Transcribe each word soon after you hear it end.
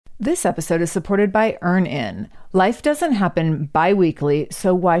This episode is supported by EarnIn. Life doesn't happen bi-weekly,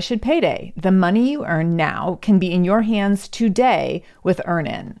 so why should payday? The money you earn now can be in your hands today with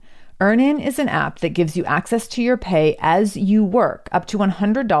EarnIn. EarnIn is an app that gives you access to your pay as you work, up to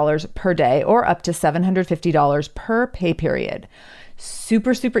 $100 per day or up to $750 per pay period.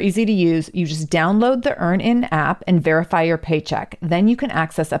 Super easy to use. You just download the EarnIn app and verify your paycheck. Then you can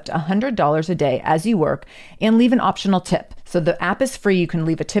access up to $100 a day as you work and leave an optional tip. So the app is free. You can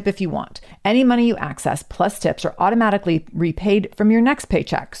leave a tip if you want. Any money you access plus tips are automatically repaid from your next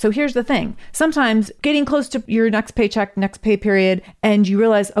paycheck. So here's the thing. Sometimes getting close to your next paycheck, next pay period, and you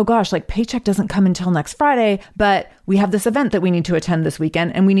realize, oh gosh, like paycheck doesn't come until next Friday, but we have this event that we need to attend this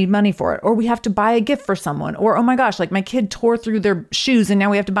weekend and we need money for it. Or we have to buy a gift for someone. Or, oh my gosh, like my kid tore through their shoes and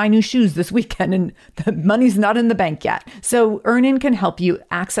now we have to buy new shoes this weekend and the money's not in the bank yet. So EarnIn can help you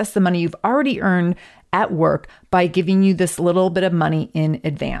access the money you've already earned at work by giving you this little bit of money in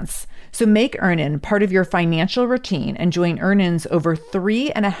advance. So make EarnIn part of your financial routine and join EarnIn's over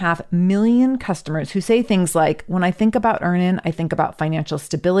 3.5 million customers who say things like, when I think about EarnIn, I think about financial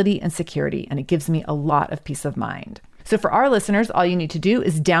stability and security, and it gives me a lot of peace of mind. So for our listeners, all you need to do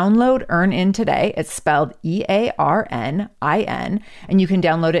is download EarnIn today. It's spelled EarnIn, and you can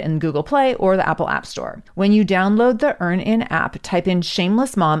download it in Google Play or the Apple App Store. When you download the EarnIn app, type in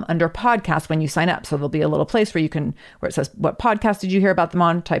Shameless Mom under podcast when you sign up. So there'll be a little place where it says, what podcast did you hear about them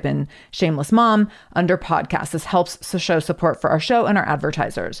on? Type in Shameless Mom under podcast. This helps to show support for our show and our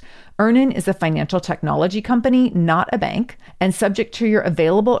advertisers. EarnIn is a financial technology company, not a bank, and subject to your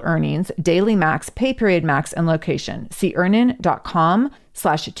available earnings, daily max, pay period max, and location. See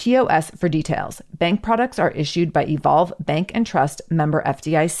earnin.com/TOS for details. Bank products are issued by Evolve Bank and Trust, member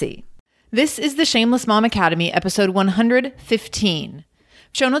FDIC. This is the Shameless Mom Academy, episode 115.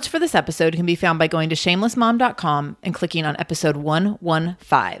 Show notes for this episode can be found by going to shamelessmom.com and clicking on episode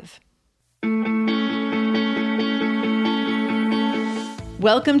 115.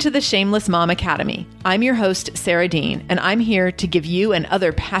 Welcome to the Shameless Mom Academy. I'm your host, Sarah Dean, and I'm here to give you and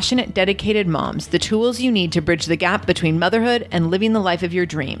other passionate, dedicated moms the tools you need to bridge the gap between motherhood and living the life of your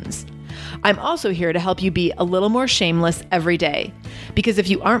dreams. I'm also here to help you be a little more shameless every day. Because if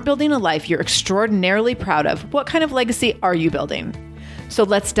you aren't building a life you're extraordinarily proud of, what kind of legacy are you building? So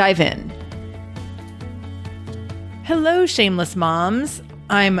let's dive in. Hello, Shameless Moms.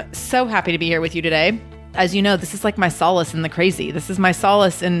 I'm so happy to be here with you today. As you know, this is like my solace in the crazy. This is my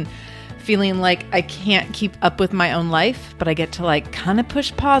solace in feeling like I can't keep up with my own life, but I get to like kind of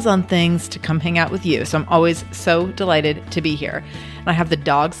push pause on things to come hang out with you. So I'm always so delighted to be here. And I have the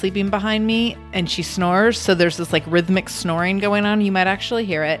dog sleeping behind me and she snores. So there's this like rhythmic snoring going on. You might actually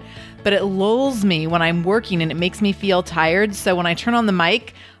hear it, but it lulls me when I'm working and it makes me feel tired. So when I turn on the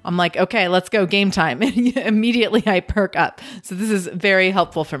mic, I'm like, okay, let's go, game time. And immediately I perk up. So this is very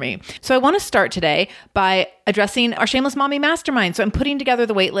helpful for me. So I want to start today by addressing our Shameless Mommy Mastermind. So I'm putting together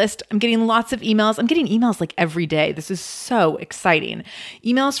the wait list. I'm getting lots of emails. I'm getting emails like every day. This is so exciting.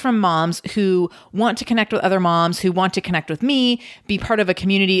 Emails from moms who want to connect with other moms, who want to connect with me, be part of a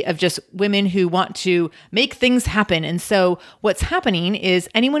community of just women who want to make things happen. And so what's happening is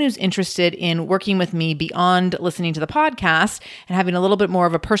anyone who's interested in working with me beyond listening to the podcast and having a little bit more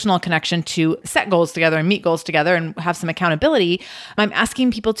of a personal connection to set goals together and meet goals together and have some accountability, I'm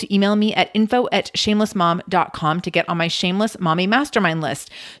asking people to email me at info@shamelessmom.com to get on my Shameless Mommy Mastermind list.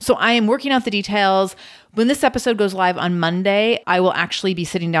 So I am working out the details. When this episode goes live on Monday, I will actually be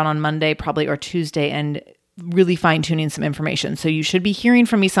sitting down on Monday probably or Tuesday and really fine-tuning some information. So you should be hearing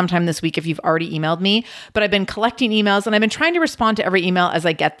from me sometime this week if you've already emailed me. But I've been collecting emails and I've been trying to respond to every email as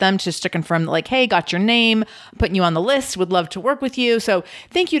I get them just to confirm that like, hey, got your name, putting you on the list, would love to work with you. So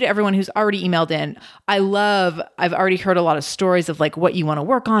thank you to everyone who's already emailed in. I've already heard a lot of stories of like what you want to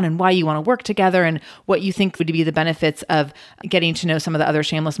work on and why you want to work together and what you think would be the benefits of getting to know some of the other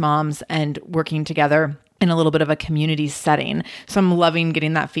shameless moms and working together in a little bit of a community setting. So I'm loving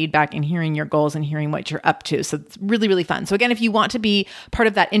getting that feedback and hearing your goals and hearing what you're up to. So it's really, really fun. So again, if you want to be part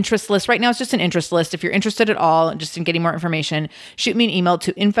of that interest list, right now it's just an interest list. If you're interested at all and just in getting more information, shoot me an email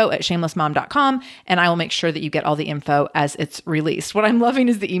to info@shamelessmom.com and I will make sure that you get all the info as it's released. What I'm loving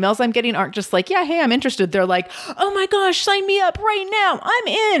is the emails I'm getting aren't just like, yeah, hey, I'm interested. They're like, oh my gosh, sign me up right now. I'm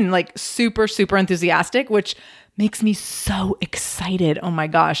in. Like super, super enthusiastic, which makes me so excited. Oh my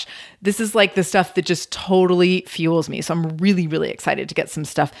gosh. This is like the stuff that just totally fuels me. So I'm really, really excited to get some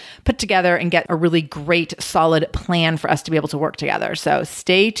stuff put together and get a really great, solid plan for us to be able to work together. So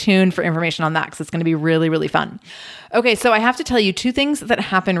stay tuned for information on that because it's going to be really, really fun. Okay, so I have to tell you two things that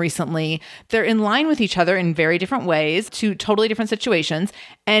happened recently. They're in line with each other in very different ways, two totally different situations.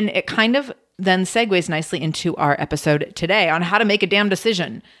 And it kind of then segues nicely into our episode today on how to make a damn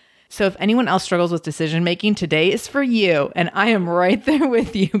decision. So if anyone else struggles with decision making, today is for you. And I am right there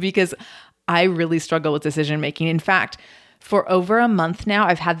with you because I really struggle with decision making. In fact, for over a month now,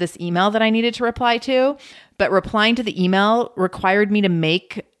 I've had this email that I needed to reply to, but replying to the email required me to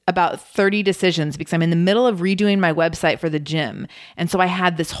make about 30 decisions because I'm in the middle of redoing my website for the gym. And so I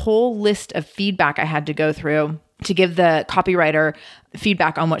had this whole list of feedback I had to go through to give the copywriter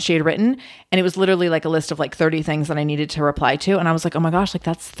feedback on what she had written. And it was literally like a list of like 30 things that I needed to reply to. And I was like, oh my gosh, like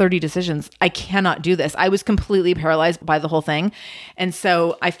that's 30 decisions. I cannot do this. I was completely paralyzed by the whole thing. And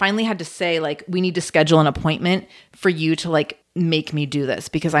so I finally had to say, like, we need to schedule an appointment for you to like make me do this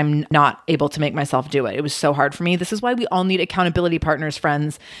because I'm not able to make myself do it. It was so hard for me. This is why we all need accountability partners,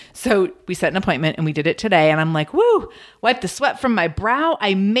 friends. So we set an appointment and we did it today. And I'm like, woo, wipe the sweat from my brow.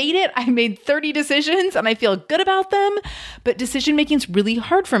 I made it. I made 30 decisions and I feel good about them. But decision making is really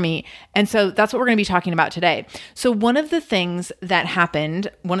hard for me. And so that's what we're going to be talking about today. So one of the things that happened,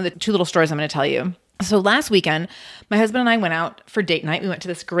 one of the two little stories I'm going to tell you. So last weekend, my husband and I went out for date night. We went to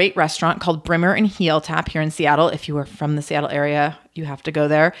this great restaurant called Brimmer and Heel Tap here in Seattle. If you are from the Seattle area, you have to go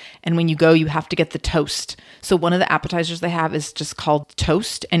there. And when you go, you have to get the toast. So one of the appetizers they have is just called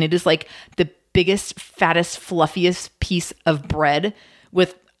toast. And it is like the biggest, fattest, fluffiest piece of bread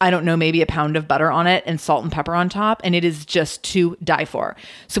with, I don't know, maybe a pound of butter on it and salt and pepper on top. And it is just to die for.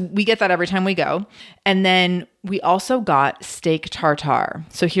 So we get that every time we go. And then we also got steak tartare.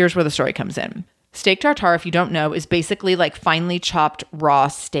 So here's where the story comes in. Steak tartare, if you don't know, is basically like finely chopped raw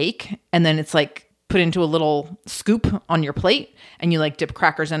steak. And then it's like put into a little scoop on your plate and you like dip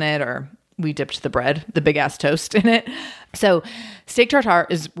crackers in it, or we dipped the bread, the big ass toast in it. So steak tartare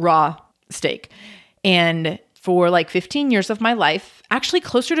is raw steak. And for like 15 years of my life, actually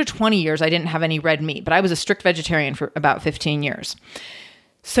closer to 20 years, I didn't have any red meat, but I was a strict vegetarian for about 15 years.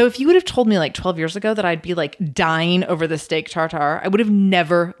 So if you would have told me like 12 years ago that I'd be like dying over the steak tartare, I would have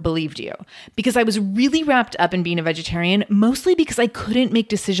never believed you because I was really wrapped up in being a vegetarian, mostly because I couldn't make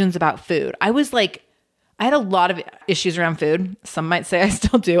decisions about food. I had a lot of issues around food. Some might say I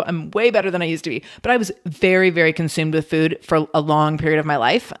still do. I'm way better than I used to be, but I was very, very consumed with food for a long period of my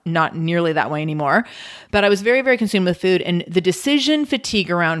life. Not nearly that way anymore, but I was very, very consumed with food. And the decision fatigue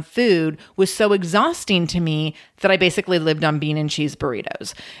around food was so exhausting to me that I basically lived on bean and cheese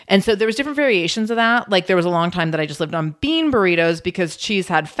burritos. And so there was different variations of that. Like there was a long time that I just lived on bean burritos because cheese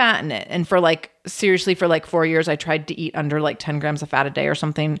had fat in it. And for like 4 years, I tried to eat under like 10 grams of fat a day or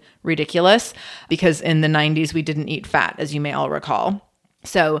something ridiculous because in the 90s, we didn't eat fat, as you may all recall.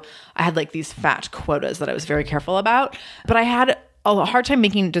 So I had like these fat quotas that I was very careful about, but I had a hard time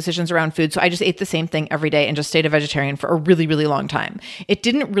making decisions around food. So I just ate the same thing every day and just stayed a vegetarian for a really, really long time. It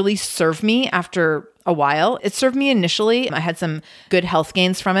didn't really serve me after a while. It served me initially. I had some good health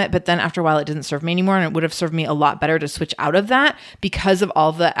gains from it, but then after a while it didn't serve me anymore. And it would have served me a lot better to switch out of that because of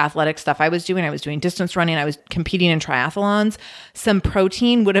all the athletic stuff I was doing. I was doing distance running. I was competing in triathlons. Some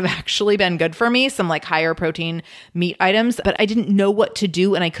protein would have actually been good for me, some like higher protein meat items, but I didn't know what to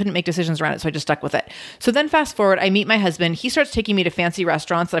do and I couldn't make decisions around it. So I just stuck with it. So then fast forward, I meet my husband. He starts taking me to fancy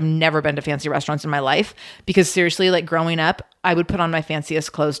restaurants. I've never been to fancy restaurants in my life because seriously, like growing up, I would put on my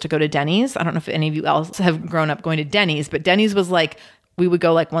fanciest clothes to go to Denny's. I don't know if any of you else have grown up going to Denny's, but Denny's was like, we would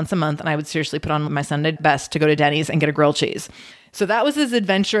go like once a month and I would seriously put on my Sunday best to go to Denny's and get a grilled cheese. So that was as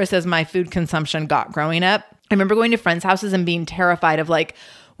adventurous as my food consumption got growing up. I remember going to friends' houses and being terrified of like,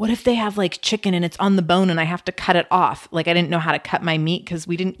 what if they have like chicken and it's on the bone and I have to cut it off? Like I didn't know how to cut my meat because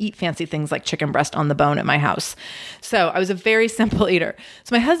we didn't eat fancy things like chicken breast on the bone at my house. So I was a very simple eater.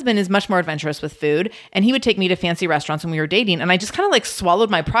 So my husband is much more adventurous with food and he would take me to fancy restaurants when we were dating. And I just kind of like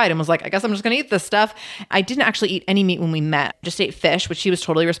swallowed my pride and was like, I guess I'm just going to eat this stuff. I didn't actually eat any meat when we met, just ate fish, which he was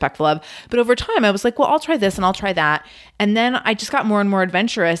totally respectful of. But over time I was like, well, I'll try this and I'll try that. And then I just got more and more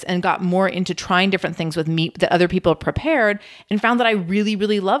adventurous and got more into trying different things with meat that other people prepared and found that I really,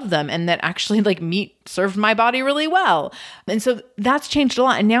 really loved them and that actually like meat served my body really well. And so that's changed a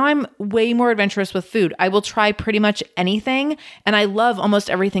lot. And now I'm way more adventurous with food. I will try pretty much anything and I love almost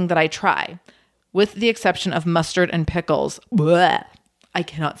everything that I try, with the exception of mustard and pickles. Blech. I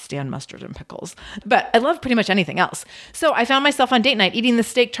cannot stand mustard and pickles, but I love pretty much anything else. So I found myself on date night eating the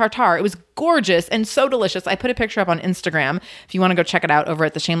steak tartare. It was gorgeous and so delicious. I put a picture up on Instagram if you want to go check it out over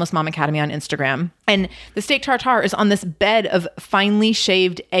at the Shameless Mom Academy on Instagram. And the steak tartare is on this bed of finely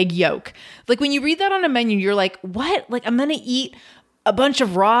shaved egg yolk. Like when you read that on a menu, you're like, what? Like I'm going to eat a bunch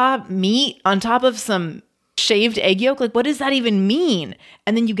of raw meat on top of some shaved egg yolk? Like what does that even mean?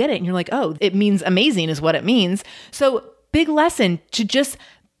 And then you get it and you're like, oh, it means amazing is what it means. So big lesson to just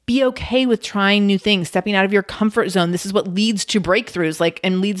be okay with trying new things, stepping out of your comfort zone. This is what leads to breakthroughs, like,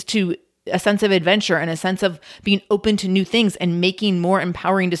 and leads to a sense of adventure and a sense of being open to new things and making more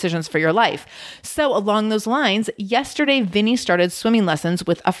empowering decisions for your life. So along those lines, yesterday, Vinny started swimming lessons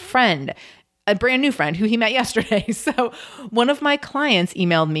with a friend, a brand new friend who he met yesterday. So one of my clients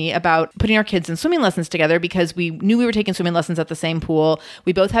emailed me about putting our kids in swimming lessons together because we knew we were taking swimming lessons at the same pool.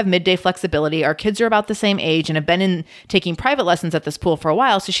 We both have midday flexibility. Our kids are about the same age and have been in taking private lessons at this pool for a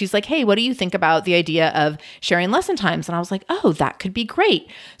while. So she's like, hey, what do you think about the idea of sharing lesson times? And I was like, oh, that could be great.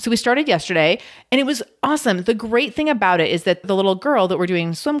 So we started yesterday and it was awesome. The great thing about it is that the little girl that we're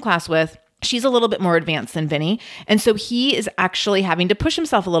doing swim class with, she's a little bit more advanced than Vinny. And so he is actually having to push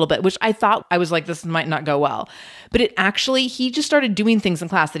himself a little bit, which I thought, I was like, this might not go well. But he just started doing things in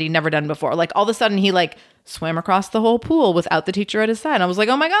class that he'd never done before. Like all of a sudden he swam across the whole pool without the teacher at his side. And I was like,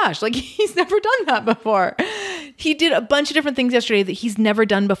 oh my gosh, he's never done that before. He did a bunch of different things yesterday that he's never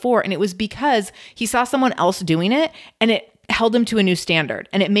done before. And it was because he saw someone else doing it and it held him to a new standard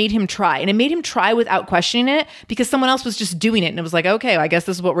and it made him try. And it made him try without questioning it because someone else was just doing it. And it was like, okay, I guess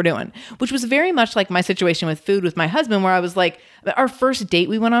this is what we're doing, which was very much like my situation with food with my husband, where I was like, our first date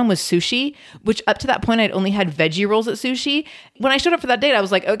we went on was sushi, which up to that point I'd only had veggie rolls at sushi. When I showed up for that date, I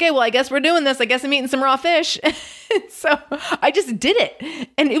was like, okay, well, I guess we're doing this. I guess I'm eating some raw fish. So I just did it.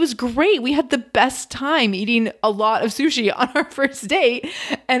 And it was great. We had the best time eating a lot of sushi on our first date.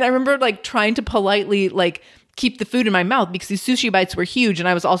 And I remember trying to politely keep the food in my mouth because these sushi bites were huge. And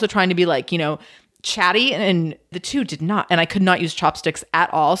I was also trying to be chatty, and the two did not, and I could not use chopsticks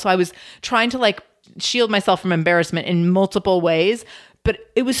at all. So I was trying to shield myself from embarrassment in multiple ways, but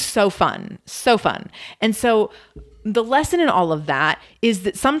it was so fun, so fun. And so the lesson in all of that is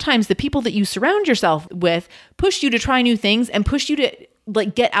that sometimes the people that you surround yourself with push you to try new things and push you to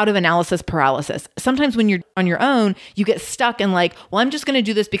get out of analysis paralysis. Sometimes when you're on your own, you get stuck in well, I'm just going to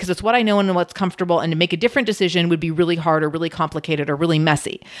do this because it's what I know and what's comfortable, and to make a different decision would be really hard or really complicated or really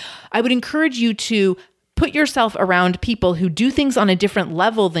messy. I would encourage you to put yourself around people who do things on a different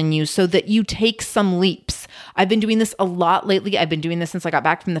level than you so that you take some leaps. I've been doing this a lot lately. I've been doing this since I got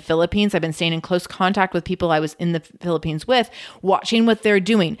back from the Philippines. I've been staying in close contact with people I was in the Philippines with, watching what they're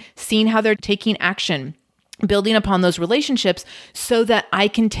doing, seeing how they're taking action, building upon those relationships so that I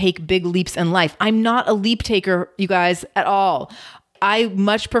can take big leaps in life. I'm not a leap taker, you guys, at all. I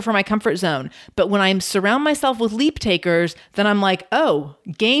much prefer my comfort zone. But when I surround myself with leap takers, then I'm like, oh,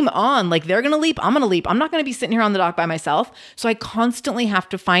 game on. They're going to leap. I'm going to leap. I'm not going to be sitting here on the dock by myself. So I constantly have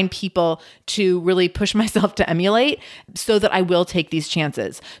to find people to really push myself to emulate so that I will take these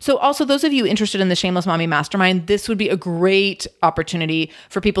chances. So also those of you interested in the Shameless Mommy Mastermind, this would be a great opportunity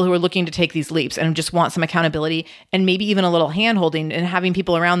for people who are looking to take these leaps and just want some accountability and maybe even a little hand holding and having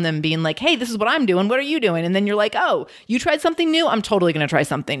people around them being like, hey, this is what I'm doing. What are you doing? And then you're like, oh, you tried something new? I'm totally going to try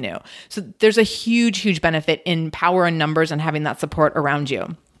something new. So there's a huge, huge benefit in power and numbers and having that support around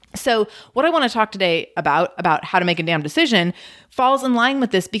you. So what I want to talk today about how to make a damn decision falls in line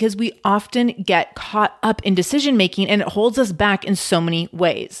with this because we often get caught up in decision making and it holds us back in so many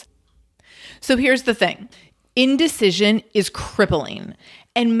ways. So here's the thing. Indecision is crippling.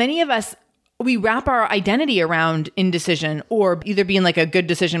 And many of us, we wrap our identity around indecision or either being a good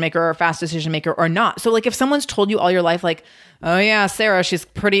decision maker or a fast decision maker or not. So if someone's told you all your life, oh yeah, Sarah, she's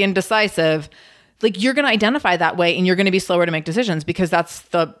pretty indecisive, you're going to identify that way and you're going to be slower to make decisions because that's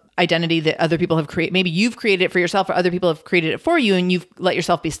the identity that other people have created. Maybe you've created it for yourself or other people have created it for you and you've let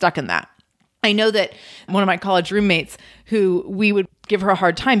yourself be stuck in that. I know that one of my college roommates who we would give her a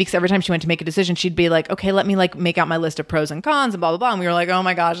hard time because every time she went to make a decision, she'd be like, okay, let me make out my list of pros and cons and blah, blah, blah. And we were like, oh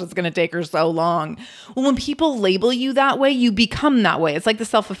my gosh, it's going to take her so long. Well, when people label you that way, you become that way. It's like the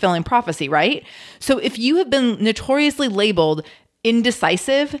self-fulfilling prophecy, right? So if you have been notoriously labeled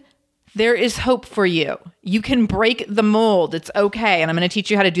indecisive, there is hope for you. You can break the mold. It's okay. And I'm going to teach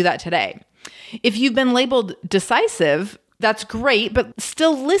you how to do that today. If you've been labeled decisive, that's great, but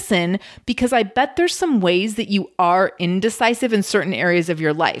still listen because I bet there's some ways that you are indecisive in certain areas of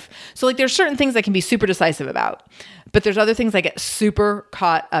your life. So there's certain things I can be super decisive about, but there's other things I get super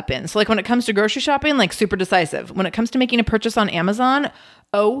caught up in. So when it comes to grocery shopping, super decisive. When it comes to making a purchase on Amazon,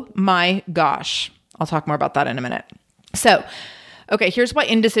 oh my gosh. I'll talk more about that in a minute. So, okay, here's why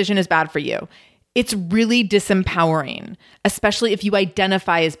indecision is bad for you. It's really disempowering, especially if you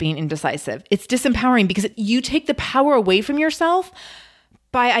identify as being indecisive. It's disempowering because you take the power away from yourself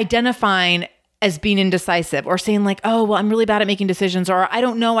by identifying as being indecisive or saying oh, well, I'm really bad at making decisions or I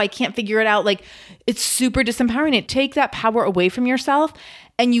don't know, I can't figure it out. It's super disempowering. It take that power away from yourself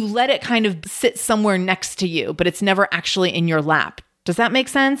and you let it kind of sit somewhere next to you, but it's never actually in your lap. Does that make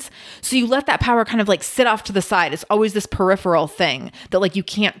sense? So you let that power kind of sit off to the side. It's always this peripheral thing that you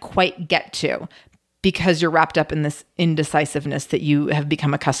can't quite get to. because you're wrapped up in this indecisiveness that you have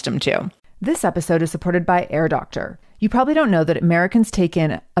become accustomed to. This episode is supported by Air Doctor. You probably don't know that Americans take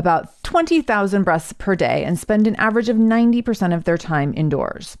in about 20,000 breaths per day and spend an average of 90% of their time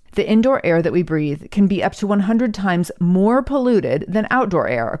indoors. The indoor air that we breathe can be up to 100 times more polluted than outdoor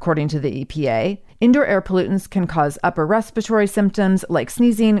air, according to the EPA. Indoor air pollutants can cause upper respiratory symptoms like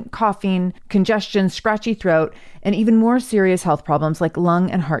sneezing, coughing, congestion, scratchy throat, and even more serious health problems like lung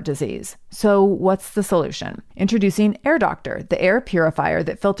and heart disease. So what's the solution? Introducing Air Doctor, the air purifier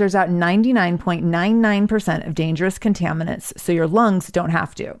that filters out 99.99% of dangerous contaminants so your lungs don't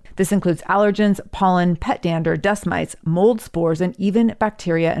have to. This includes allergens, pollen, pet dander, dust mites, mold spores, and even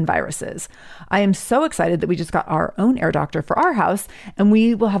bacteria and viruses. I am so excited that we just got our own Air Doctor for our house, and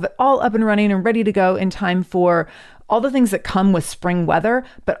we will have it all up and running and ready to go in time for all the things that come with spring weather,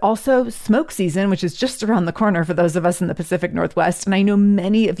 but also smoke season, which is just around the corner for those of us in the Pacific Northwest. And I know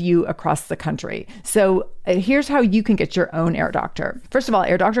many of you across the country. So here's how you can get your own Air Doctor. First of all,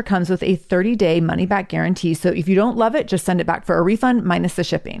 Air Doctor comes with a 30-day money-back guarantee. So if you don't love it, just send it back for a refund minus the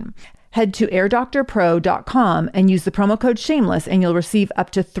shipping. Head to airdoctorpro.com and use the promo code SHAMELESS and you'll receive up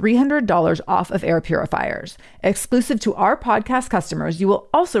to $300 off of air purifiers. Exclusive to our podcast customers, you will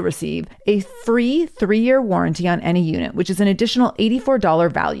also receive a free 3-year warranty on any unit, which is an additional $84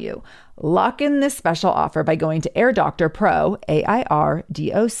 value. Lock in this special offer by going to airdoctorpro,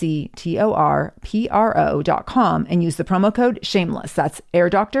 airdoctorpro.com and use the promo code SHAMELESS. That's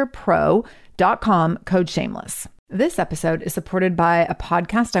airdoctorpro.com, code SHAMELESS. This episode is supported by a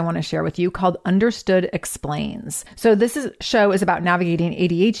podcast I want to share with you called Understood Explains. So show is about navigating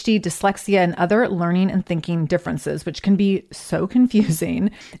ADHD, dyslexia, and other learning and thinking differences, which can be so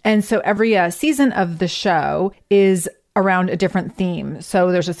confusing. And so every season of the show is around a different theme.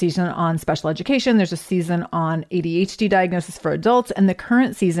 So there's a season on special education, there's a season on ADHD diagnosis for adults, and the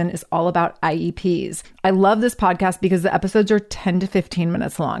current season is all about IEPs. I love this podcast because the episodes are 10 to 15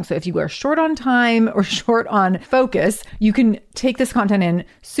 minutes long. So if you are short on time or short on focus, you can take this content in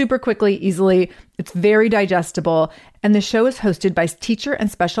super quickly, easily. It's very digestible. And the show is hosted by teacher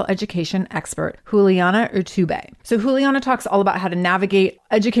and special education expert Juliana Urtubey. So Juliana talks all about how to navigate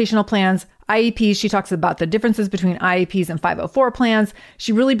educational plans, IEPs. She talks about the differences between IEPs and 504 plans.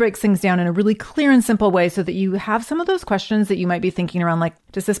 She really breaks things down in a really clear and simple way so that you have some of those questions that you might be thinking around, like,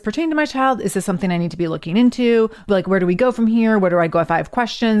 does this pertain to my child? Is this something I need to be looking into? Like, where do we go from here? Where do I go if I have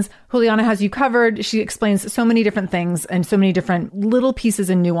questions? Juliana has you covered. She explains so many different things and so many different little pieces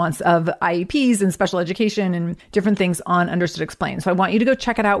and nuance of IEPs and special education and different things on Understood Explains. So I want you to go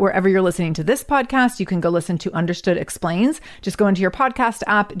check it out wherever you're listening to this podcast. You can go listen to Understood Explains. Just go into your podcast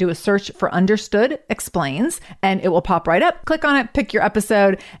app, do a search for Understood Explains, and it will pop right up. Click on it, pick your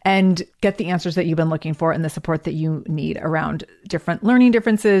episode, and get the answers that you've been looking for and the support that you need around different learning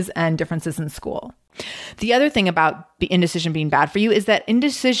differences and differences in school. The other thing about indecision being bad for you is that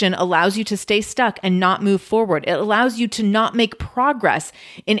indecision allows you to stay stuck and not move forward. It allows you to not make progress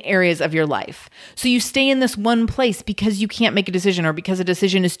in areas of your life. So you stay in this one place because you can't make a decision or because a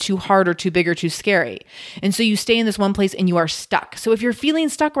decision is too hard or too big or too scary. And so you stay in this one place and you are stuck. So if you're feeling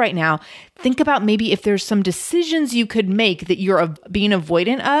stuck right now, think about maybe if there's some decisions you could make that you're being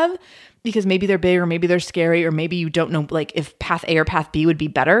avoidant of, because maybe they're big or maybe they're scary or maybe you don't know like if path A or path B would be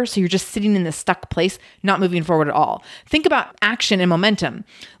better. So you're just sitting in this stuck place, not moving forward at all. Think about action and momentum.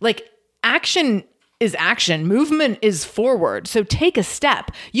 Like action is action, movement is forward. So take a step.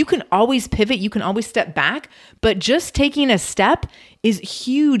 You can always pivot, you can always step back, but just taking a step is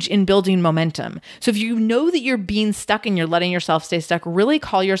huge in building momentum. So if you know that you're being stuck and you're letting yourself stay stuck, really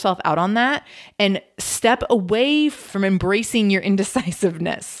call yourself out on that and step away from embracing your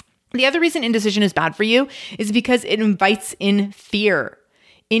indecisiveness. The other reason indecision is bad for you is because it invites in fear.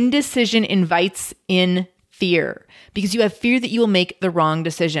 Indecision invites in fear because you have fear that you will make the wrong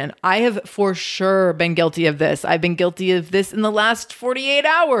decision. I have for sure been guilty of this. I've been guilty of this in the last 48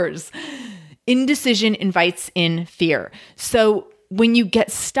 hours. Indecision invites in fear. So when you get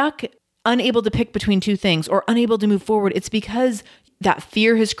stuck, unable to pick between two things or unable to move forward, it's because that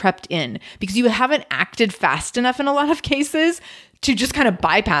fear has crept in because you haven't acted fast enough in a lot of cases to just kind of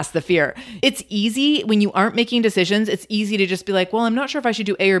bypass the fear. It's easy when you aren't making decisions. It's easy to just be like, well, I'm not sure if I should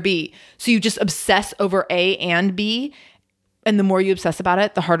do A or B. So you just obsess over A and B. And the more you obsess about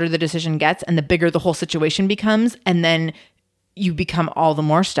it, the harder the decision gets and the bigger the whole situation becomes. And then you become all the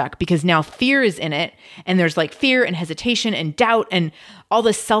more stuck because now fear is in it. And there's like fear and hesitation and doubt and all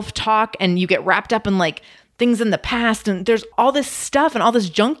this self-talk. And you get wrapped up in like things in the past. And there's all this stuff and all this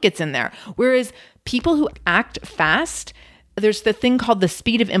junk gets in there. Whereas people who act fast, there's the thing called the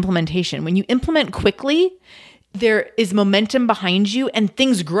speed of implementation. When you implement quickly, there is momentum behind you and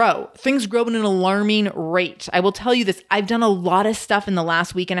things grow. Things grow at an alarming rate. I will tell you this. I've done a lot of stuff in the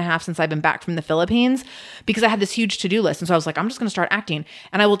last week and a half since I've been back from the Philippines because I had this huge to-do list. And so I was like, I'm just going to start acting.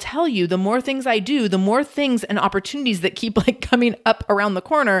 And I will tell you, the more things I do, the more things and opportunities that keep like coming up around the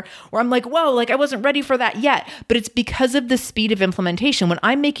corner where I'm like, whoa, like I wasn't ready for that yet. But it's because of the speed of implementation. When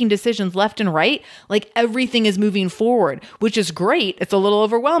I'm making decisions left and right, like everything is moving forward, which is great. It's a little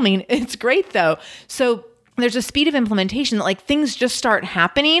overwhelming. It's great though. So there's a speed of implementation that like things just start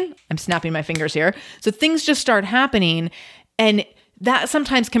happening. I'm snapping my fingers here. So things just start happening, and that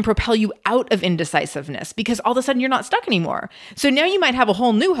sometimes can propel you out of indecisiveness because all of a sudden you're not stuck anymore. So now you might have a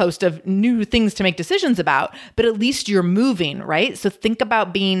whole new host of new things to make decisions about, but at least you're moving, right? So think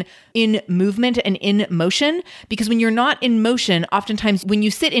about being in movement and in motion, because when you're not in motion, oftentimes when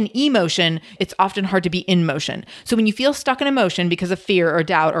you sit in emotion, it's often hard to be in motion. So when you feel stuck in emotion because of fear or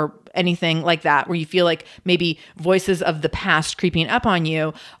doubt or anything like that, where you feel like maybe voices of the past creeping up on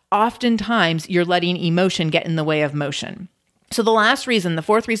you, oftentimes you're letting emotion get in the way of motion. So the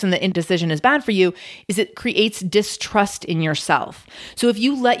fourth reason that indecision is bad for you is it creates distrust in yourself. So if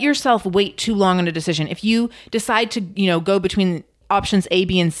you let yourself wait too long on a decision, if you decide to, go between options A,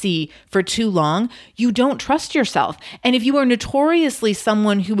 B, and C for too long, you don't trust yourself. And if you are notoriously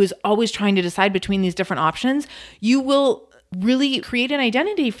someone who is always trying to decide between these different options, you will really create an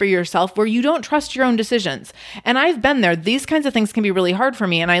identity for yourself where you don't trust your own decisions. And I've been there. These kinds of things can be really hard for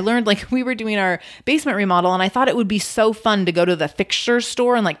me. And I learned, like, we were doing our basement remodel and I thought it would be so fun to go to the fixture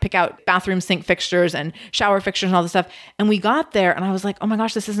store and like pick out bathroom sink fixtures and shower fixtures and all this stuff. And we got there and I was like, oh my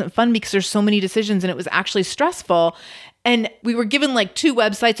gosh, this isn't fun because there's so many decisions and it was actually stressful. And we were given like 2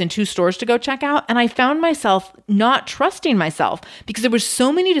 websites and 2 stores to go check out. And I found myself not trusting myself because there were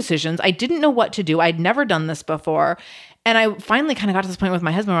so many decisions. I didn't know what to do. I'd never done this before. And I finally kind of got to this point with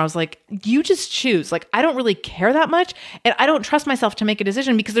my husband where I was like, you just choose. Like, I don't really care that much. And I don't trust myself to make a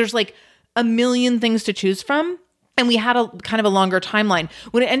decision because there's like a million things to choose from. And we had a kind of a longer timeline.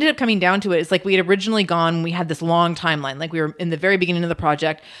 When it ended up coming down to it, it's like we had originally gone, we had this long timeline. Like we were in the very beginning of the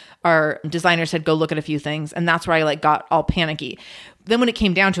project, our designer said, go look at a few things. And that's where I like got all panicky. Then when it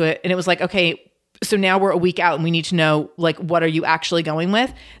came down to it and it was like, okay, so now we're a week out and we need to know, like, what are you actually going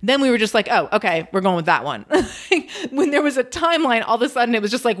with? Then we were just like, oh, okay, we're going with that one. When there was a timeline, all of a sudden it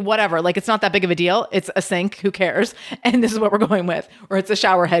was just like, whatever, like, it's not that big of a deal. It's a sink, who cares? And this is what we're going with. Or it's a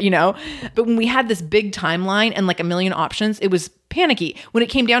shower head, But when we had this big timeline and like a million options, it was panicky. When it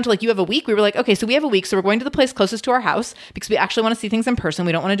came down to like, you have a week, we were like, okay, so we have a week. So we're going to the place closest to our house because we actually want to see things in person.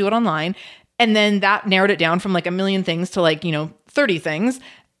 We don't want to do it online. And then that narrowed it down from like a million things to like, 30 things.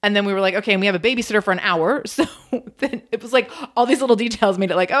 And then we were like, okay, and we have a babysitter for an hour. So then it was like all these little details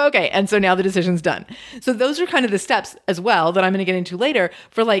made it like, oh, okay. And so now the decision's done. So those are kind of the steps as well that I'm going to get into later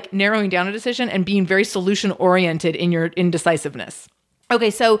for like narrowing down a decision and being very solution oriented in your indecisiveness.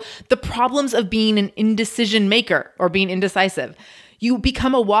 Okay, so the problems of being an indecision maker or being indecisive. You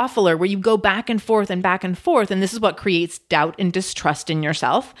become a waffler where you go back and forth. And this is what creates doubt and distrust in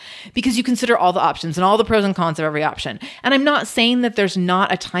yourself because you consider all the options and all the pros and cons of every option. And I'm not saying that there's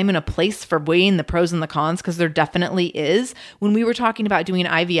not a time and a place for weighing the pros and the cons, because there definitely is. When we were talking about doing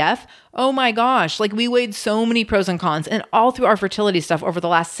IVF, oh my gosh, like we weighed so many pros and cons, and all through our fertility stuff over the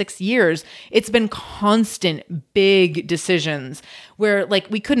last 6 years, it's been constant big decisions where like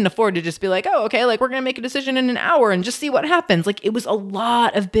we couldn't afford to just be like, oh, okay, like we're going to make a decision in an hour and just see what happens. Like it was a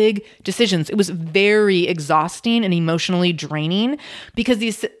lot of big decisions. It was very exhausting and emotionally draining because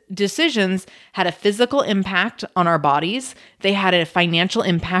these decisions had a physical impact on our bodies. They had a financial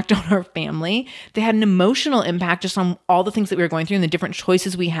impact on our family. They had an emotional impact just on all the things that we were going through and the different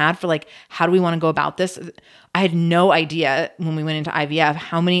choices we had for like, how do we want to go about this? I had no idea when we went into IVF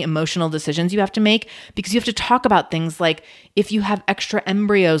how many emotional decisions you have to make because you have to talk about things like, if you have extra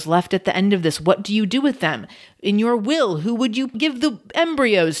embryos left at the end of this, what do you do with them? In your will, who would you give the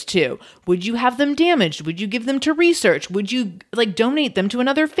embryos to? Would you have them damaged? Would you give them to research? Would you like donate them to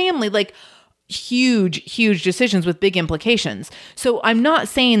another family? Like huge decisions with big implications. So I'm not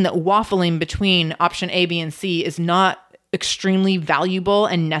saying that waffling between option A, B, and C is not extremely valuable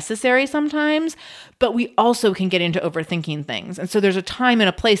and necessary sometimes, but we also can get into overthinking things. And so there's a time and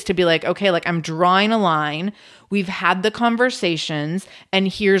a place to be like, okay, like I'm drawing a line. We've had the conversations and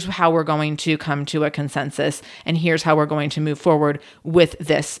here's how we're going to come to a consensus. And here's how we're going to move forward with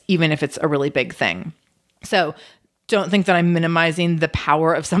this, even if it's a really big thing. So don't think that I'm minimizing the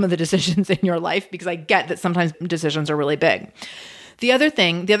power of some of the decisions in your life because I get that sometimes decisions are really big. The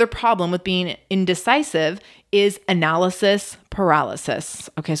other problem with being indecisive is analysis paralysis.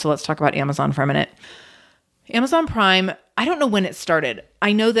 Okay, so let's talk about Amazon for a minute. Amazon Prime, I don't know when it started.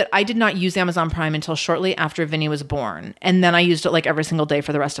 I know that I did not use Amazon Prime until shortly after Vinny was born. And then I used it like every single day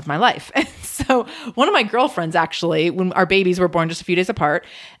for the rest of my life. And so one of my girlfriends actually, when our babies were born just a few days apart,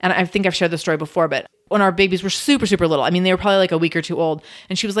 and I think I've shared this story before, but when our babies were super, super little, I mean, they were probably like a week or two old.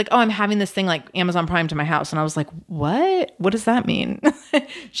 And she was like, oh, I'm having this thing like Amazon Prime to my house. And I was like, what? What does that mean?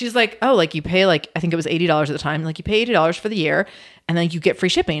 She's like, oh, like you pay like, I think it was $80 at the time. Like you pay $80 for the year and then you get free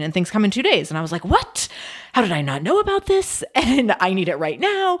shipping and things come in 2 days. And I was like, what? How did I not know about this? And I need it right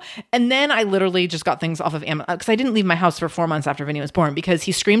now. And then I literally just got things off of Amazon because I didn't leave my house for 4 months after Vinny was born because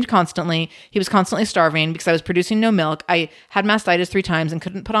he screamed constantly. He was constantly starving because I was producing no milk. I had mastitis 3 times and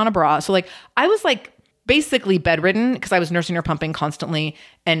couldn't put on a bra. So like I was like basically bedridden because I was nursing her pumping constantly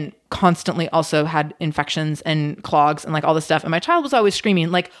and constantly also had infections and clogs and like all this stuff. And my child was always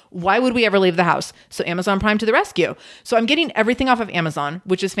screaming, like, why would we ever leave the house? So Amazon Prime to the rescue. So I'm getting everything off of Amazon,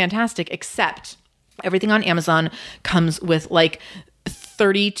 which is fantastic, except everything on Amazon comes with like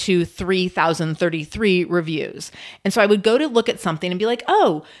 30 to 3,033 reviews. And so I would go to look at something and be like,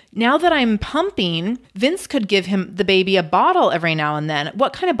 oh, now that I'm pumping, Vince could give him the baby a bottle every now and then.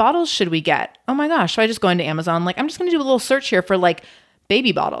 What kind of bottles should we get? Oh my gosh. So I just go into Amazon. Like, I'm just going to do a little search here for like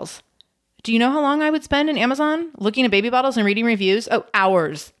baby bottles. Do you know how long I would spend in Amazon looking at baby bottles and reading reviews? Oh,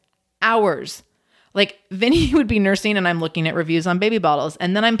 hours. Like Vinny would be nursing and I'm looking at reviews on baby bottles.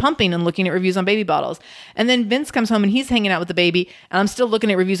 And then I'm pumping and looking at reviews on baby bottles. And then Vince comes home and he's hanging out with the baby and I'm still looking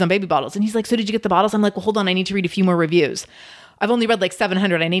at reviews on baby bottles. And he's like, so did you get the bottles? I'm like, well, hold on. I need to read a few more reviews. I've only read like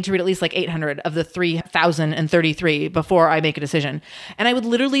 700. I need to read at least like 800 of the 3,033 before I make a decision. And I would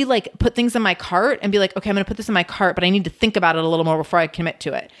literally like put things in my cart and be like, okay, I'm going to put this in my cart, but I need to think about it a little more before I commit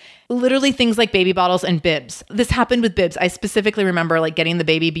to it. Literally things like baby bottles and bibs. This happened with bibs. I specifically remember like getting the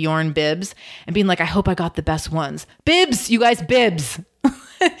baby Bjorn bibs and being like, I hope I got the best ones. Bibs, you guys, bibs.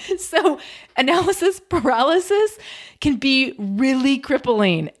 So analysis paralysis can be really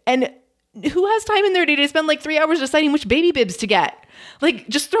crippling. And who has time in their day to spend like 3 hours deciding which baby bibs to get? Like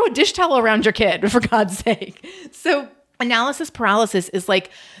just throw a dish towel around your kid, for God's sake. So analysis paralysis is like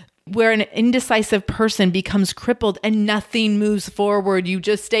where an indecisive person becomes crippled and nothing moves forward. You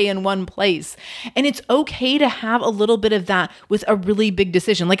just stay in one place. And it's okay to have a little bit of that with a really big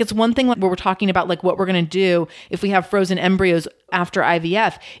decision. Like it's one thing where we're talking about like what we're going to do if we have frozen embryos after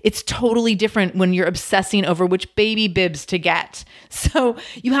IVF. It's totally different when you're obsessing over which baby bibs to get. So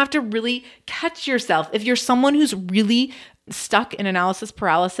you have to really catch yourself. If you're someone who's really stuck in analysis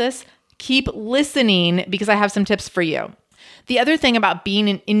paralysis, keep listening because I have some tips for you. The other thing about being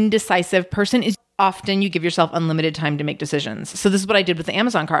an indecisive person is often you give yourself unlimited time to make decisions. So this is what I did with the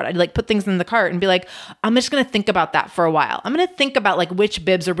Amazon cart. I'd like put things in the cart and be like, I'm just going to think about that for a while. I'm going to think about like which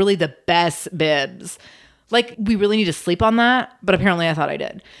bibs are really the best bibs. Like we really need to sleep on that, but apparently I thought I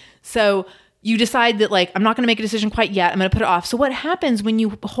did. So you decide that like, I'm not going to make a decision quite yet. I'm going to put it off. So what happens when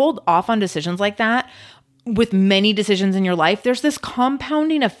you hold off on decisions like that with many decisions in your life, there's this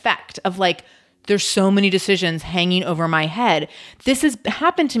compounding effect of like, there's so many decisions hanging over my head. This has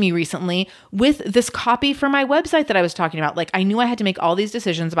happened to me recently with this copy for my website that I was talking about. Like I knew I had to make all these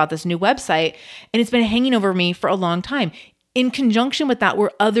decisions about this new website and it's been hanging over me for a long time. In conjunction with that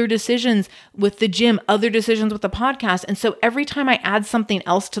were other decisions with the gym, other decisions with the podcast. And so every time I add something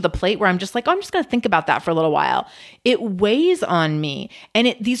else to the plate where I'm just like, oh, I'm just going to think about that for a little while, it weighs on me.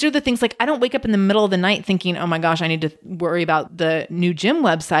 And these are the things like I don't wake up in the middle of the night thinking, oh my gosh, I need to worry about the new gym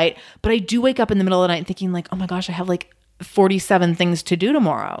website. But I do wake up in the middle of the night thinking like, oh my gosh, I have like 47 things to do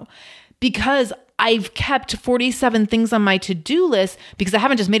tomorrow. Because I've kept 47 things on my to-do list because I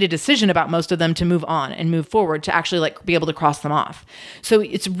haven't just made a decision about most of them to move on and move forward to actually like be able to cross them off. So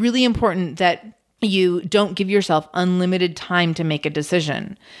it's really important that you don't give yourself unlimited time to make a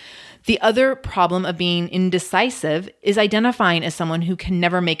decision. The other problem of being indecisive is identifying as someone who can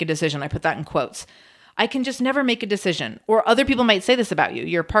never make a decision. I put that in quotes. I can just never make a decision. Or other people might say this about you.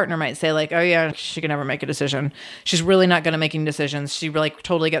 Your partner might say like, oh yeah, she can never make a decision. She's really not good at making decisions. She really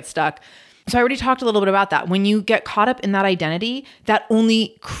totally gets stuck. So I already talked a little bit about that. When you get caught up in that identity, that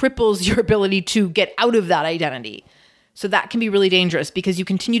only cripples your ability to get out of that identity. So that can be really dangerous because you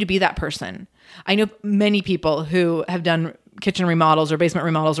continue to be that person. I know many people who have done kitchen remodels or basement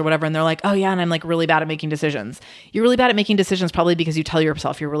remodels or whatever, and they're like, oh yeah, and I'm like really bad at making decisions. You're really bad at making decisions probably because you tell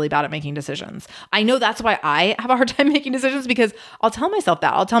yourself you're really bad at making decisions. I know that's why I have a hard time making decisions because I'll tell myself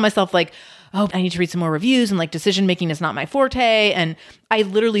that. I'll tell myself like, oh, I need to read some more reviews and like decision making is not my forte. And I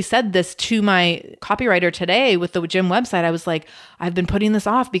literally said this to my copywriter today with the gym website. I was like, I've been putting this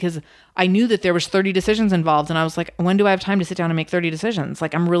off because I knew that there was 30 decisions involved. And I was like, when do I have time to sit down and make 30 decisions?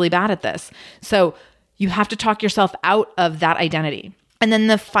 Like I'm really bad at this. So you have to talk yourself out of that identity. And then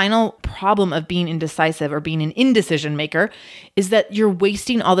the final problem of being indecisive or being an indecision maker is that you're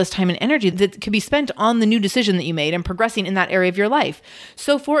wasting all this time and energy that could be spent on the new decision that you made and progressing in that area of your life.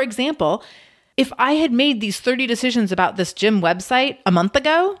 So for example, if I had made these 30 decisions about this gym website a month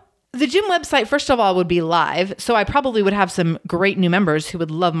ago, the gym website, first of all, would be live. So I probably would have some great new members who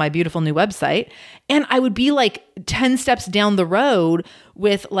would love my beautiful new website. And I would be like 10 steps down the road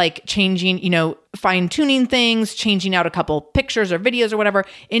with like changing, fine tuning things, changing out a couple pictures or videos or whatever.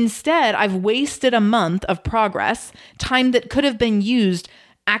 Instead, I've wasted a month of progress, time that could have been used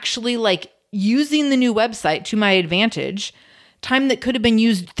actually like using the new website to my advantage, time that could have been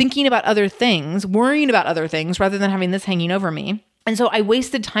used thinking about other things, worrying about other things rather than having this hanging over me. And so I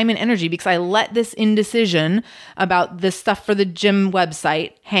wasted time and energy because I let this indecision about this stuff for the gym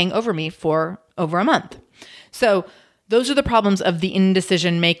website hang over me for over a month. So those are the problems of the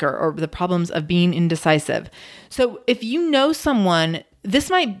indecision maker, or the problems of being indecisive. So if you know someone, this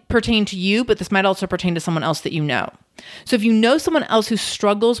might pertain to you, but this might also pertain to someone else that you know. So if you know someone else who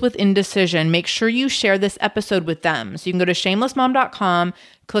struggles with indecision, make sure you share this episode with them. So you can go to shamelessmom.com,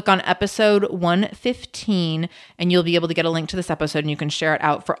 click on episode 115, and you'll be able to get a link to this episode, and you can share it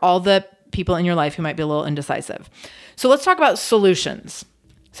out for all the people in your life who might be a little indecisive. So let's talk about solutions.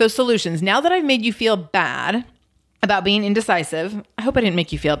 So solutions. Now that I've made you feel bad about being indecisive, I hope I didn't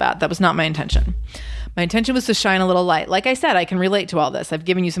make you feel bad. That was not my intention. My intention was to shine a little light. Like I said, I can relate to all this. I've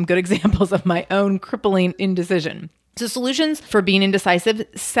given you some good examples of my own crippling indecision. So solutions for being indecisive: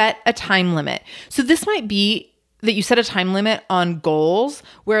 set a time limit. So this might be that you set a time limit on goals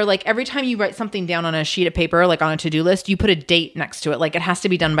where like every time you write something down on a sheet of paper, like on a to-do list, you put a date next to it. Like it has to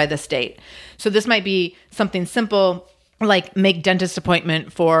be done by this date. So this might be something simple like make dentist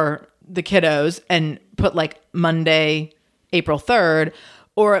appointment for the kiddos and put like Monday, April 3rd.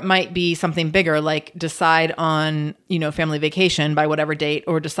 Or it might be something bigger, like decide on, family vacation by whatever date,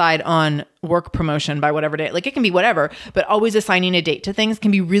 or decide on work promotion by whatever date. Like it can be whatever, but always assigning a date to things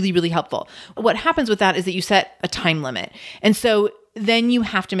can be really, really helpful. What happens with that is that you set a time limit. And so then you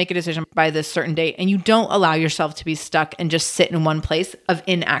have to make a decision by this certain date, and you don't allow yourself to be stuck and just sit in one place of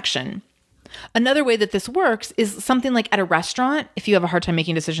inaction. Another way that this works is something like at a restaurant, if you have a hard time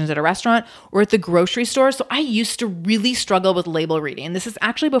making decisions at a restaurant, or at the grocery store. So I used to really struggle with label reading. This is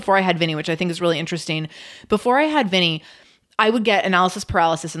actually before I had Vinny, which I think is really interesting. Before I had Vinny, I would get analysis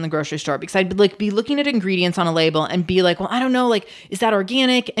paralysis in the grocery store because I'd be looking at ingredients on a label and be like, well, I don't know, like, is that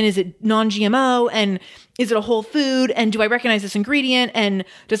organic? And is it non-GMO? And is it a whole food? And do I recognize this ingredient? And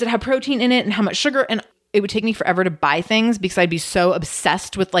does it have protein in it? And how much sugar? And it would take me forever to buy things because I'd be so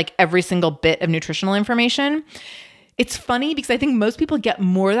obsessed with like every single bit of nutritional information. It's funny because I think most people get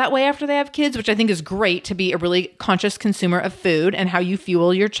more that way after they have kids, which I think is great, to be a really conscious consumer of food and how you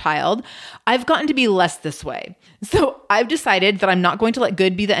fuel your child. I've gotten to be less this way. So I've decided that I'm not going to let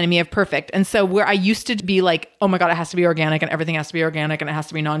good be the enemy of perfect. And so where I used to be like, oh my God, it has to be organic and everything has to be organic and it has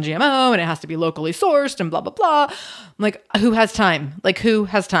to be non-GMO and it has to be locally sourced and blah, blah, blah. I'm like, who has time? Like, who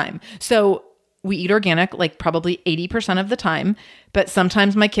has time? So we eat organic like probably 80% of the time, but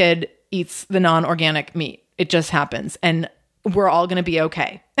sometimes my kid eats the non-organic meat. It just happens. And we're all going to be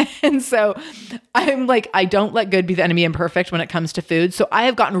okay. And so I'm like, I don't let good be the enemy of perfect when it comes to food. So I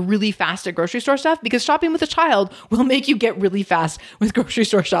have gotten really fast at grocery store stuff because shopping with a child will make you get really fast with grocery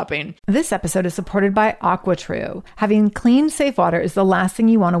store shopping. This episode is supported by AquaTrue. Having clean, safe water is the last thing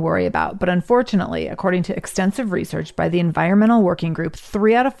you want to worry about. But unfortunately, according to extensive research by the Environmental Working Group,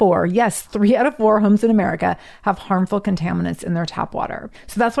 3 out of 4 homes in America have harmful contaminants in their tap water.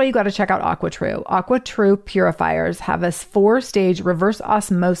 So that's why you got to check out AquaTrue. AquaTrue purifiers have a 4-stage reverse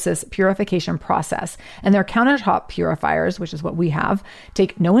osmosis purification process, and their countertop purifiers, which is what we have,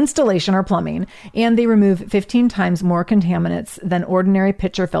 take no installation or plumbing, and they remove 15 times more contaminants than ordinary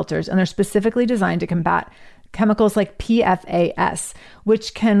pitcher filters, and they're specifically designed to combat chemicals like PFAS,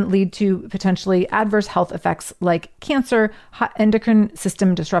 which can lead to potentially adverse health effects like cancer, endocrine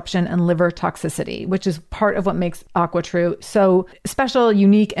system disruption, and liver toxicity, which is part of what makes AquaTrue so special,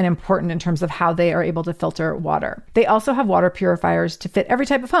 unique, and important in terms of how they are able to filter water. They also have water purifiers to fit every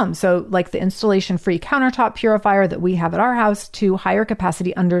type of home. So like the installation-free countertop purifier that we have at our house to higher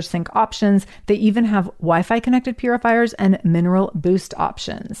capacity under sink options. They even have Wi-Fi connected purifiers and mineral boost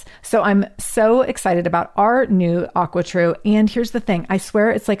options. So I'm so excited about our new AquaTrue. And here's the thing. I swear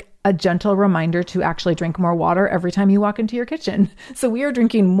it's like a gentle reminder to actually drink more water every time you walk into your kitchen. So we are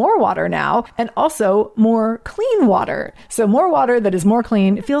drinking more water now and also more clean water. So more water that is more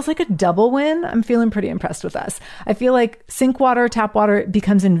clean. It feels like a double win. I'm feeling pretty impressed with us. I feel like sink water, tap water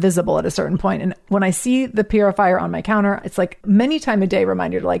becomes invisible at a certain point. And when I see the purifier on my counter, it's like many times a day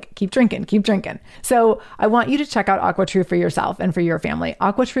reminder to like, keep drinking, keep drinking. So I want you to check out AquaTrue for yourself and for your family.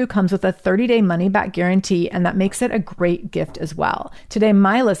 AquaTrue comes with a 30-day money-back guarantee, and that makes it a great gift as well. Today,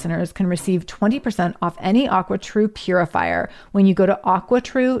 my listeners can receive 20% off any AquaTrue purifier when you go to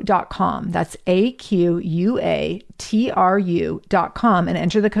aquatrue.com. That's AQUATRU.com and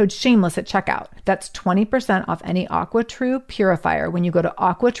enter the code shameless at checkout. That's 20% off any AquaTrue purifier when you go to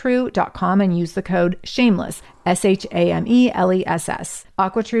aquatrue.com and use the code shameless, SHAMELESS.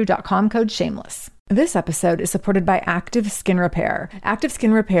 aquatrue.com code shameless. This episode is supported by Active Skin Repair. Active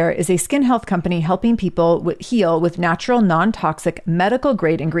Skin Repair is a skin health company helping people heal with natural, non-toxic,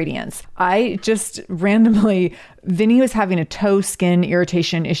 medical-grade ingredients. I just randomly, Vinny was having a toe skin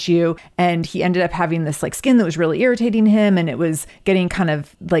irritation issue, and he ended up having this like skin that was really irritating him, and it was getting kind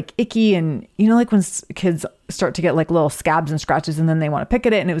of like icky, and you know, like when kids start to get like little scabs and scratches and then they want to pick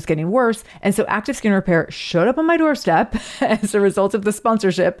at it, and it was getting worse. And so Active Skin Repair showed up on my doorstep as a result of the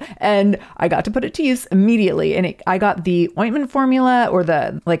sponsorship, and I got to put it to use immediately. And I got the ointment formula, or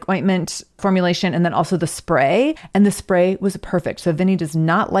the like ointment formulation, and then also the spray, and the spray was perfect. So Vinny does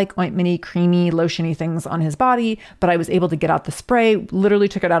not like ointmenty, creamy, lotiony things on his body, but I was able to get out the spray, literally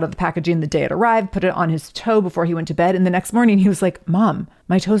took it out of the packaging the day it arrived, put it on his toe before he went to bed. And the next morning he was like, Mom,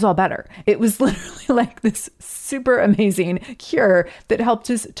 my toe's all better. It was literally like this super amazing cure that helped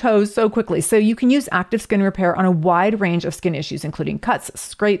his toes so quickly. So you can use Active Skin Repair on a wide range of skin issues, including cuts,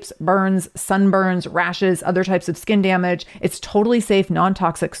 scrapes, burns, sunburns, rashes, other types of skin damage. It's totally safe,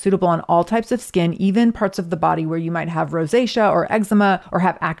 non-toxic, suitable on all types of skin, even parts of the body where you might have rosacea or eczema or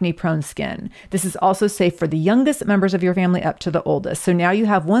have acne-prone skin. This is also safe for the youngest members of your family up to the oldest. So now you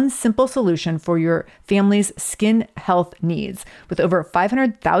have one simple solution for your family's skin health needs. With over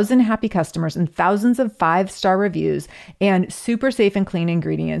 500,000 happy customers and thousands of 5-star reviews and super safe and clean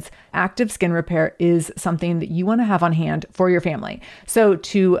ingredients, Active Skin Repair is something that you want to have on hand for your family. So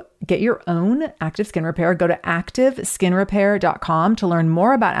to get your own Active Skin Repair, go to activeskinrepair.com to learn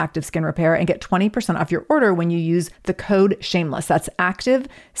more about Active Skin Repair and get 20% off your order when you use the code shameless. That's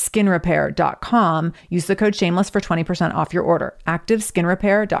activeskinrepair.com. Use the code shameless for 20% off your order.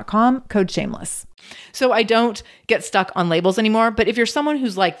 activeskinrepair.com, code shameless. So I don't get stuck on labels anymore. But if you're someone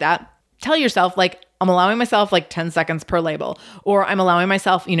who's like that, tell yourself, like, I'm allowing myself like 10 seconds per label, or I'm allowing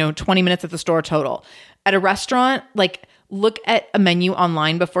myself, 20 minutes at the store total. At a restaurant, like, look at a menu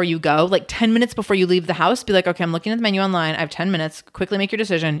online before you go, like 10 minutes before you leave the house. Be like, okay, I'm looking at the menu online. I have 10 minutes. Quickly make your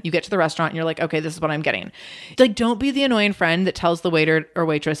decision. You get to the restaurant and you're like, okay, this is what I'm getting. Like, don't be the annoying friend that tells the waiter or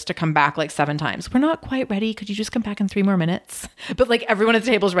waitress to come back like 7 times. We're not quite ready. Could you just come back in 3 more minutes? But like everyone at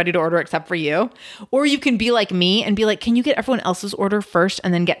the table is ready to order except for you. Or you can be like me and be like, can you get everyone else's order first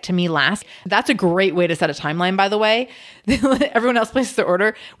and then get to me last? That's a great way to set a timeline, by the way. Everyone else places their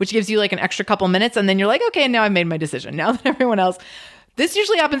order, which gives you like an extra couple minutes. And then you're like, okay, now I've made my decision. Now that everyone else, this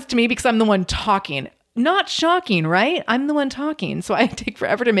usually happens to me because I'm the one talking. Not shocking, right? I'm the one talking. So I take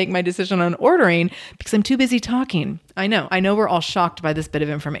forever to make my decision on ordering because I'm too busy talking. I know we're all shocked by this bit of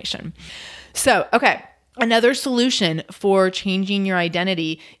information. So, okay. Another solution for changing your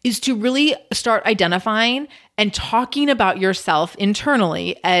identity is to really start identifying and talking about yourself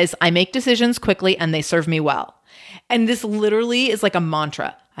internally as I make decisions quickly and they serve me well. And this literally is like a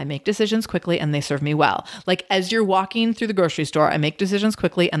mantra. I make decisions quickly and they serve me well. Like as you're walking through the grocery store, I make decisions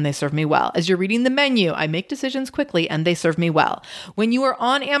quickly and they serve me well. As you're reading the menu, I make decisions quickly and they serve me well. When you are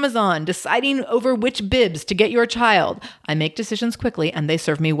on Amazon deciding over which bibs to get your child, I make decisions quickly and they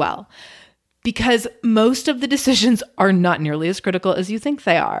serve me well. Because most of the decisions are not nearly as critical as you think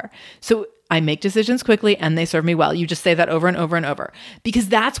they are. So I make decisions quickly and they serve me well. You just say that over and over and over because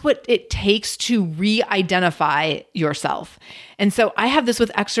that's what it takes to re-identify yourself. And so I have this with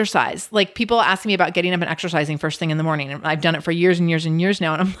exercise. Like people ask me about getting up and exercising first thing in the morning. And I've done it for years and years and years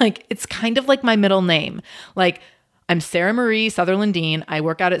now. And I'm like, it's kind of like my middle name. Like I'm Sarah Marie Sutherland Dean. I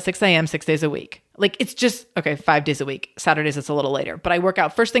work out at 6 a.m. 6 days a week. Like it's just, okay, 5 days a week. Saturdays, it's a little later, but I work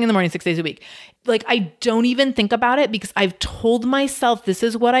out first thing in the morning, 6 days a week. Like I don't even think about it because I've told myself this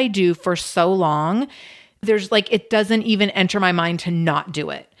is what I do for so long. There's like, it doesn't even enter my mind to not do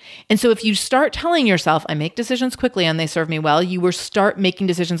it. And so if you start telling yourself, I make decisions quickly and they serve me well, you will start making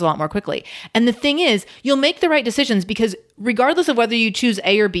decisions a lot more quickly. And the thing is, you'll make the right decisions because regardless of whether you choose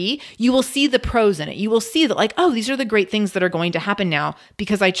A or B, you will see the pros in it. You will see that like, oh, these are the great things that are going to happen now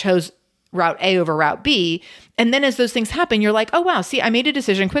because I chose route A over route B. And then as those things happen, you're like, oh, wow, see, I made a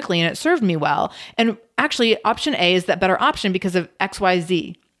decision quickly and it served me well. And actually option A is that better option because of X, Y,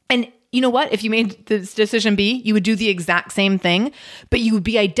 Z. And you know what? If you made this decision B, you would do the exact same thing, but you would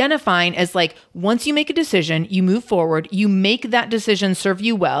be identifying as like, once you make a decision, you move forward, you make that decision serve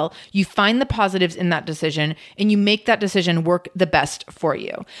you well, you find the positives in that decision, and you make that decision work the best for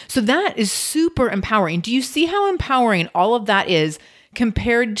you. So that is super empowering. Do you see how empowering all of that is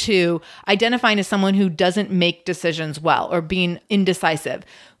compared to identifying as someone who doesn't make decisions well or being indecisive?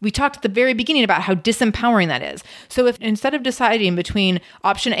 We talked at the very beginning about how disempowering that is. So if instead of deciding between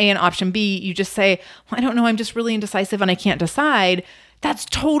option A and option B, you just say, well, I don't know, I'm just really indecisive and I can't decide, that's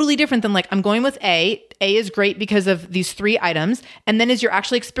totally different than like, I'm going with A. A is great because of these 3 items. And then as you're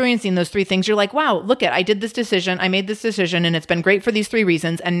actually experiencing those 3 things, you're like, wow, look at, I did this decision, I made this decision, and it's been great for these 3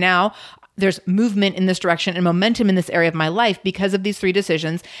 reasons. And now there's movement in this direction and momentum in this area of my life because of these 3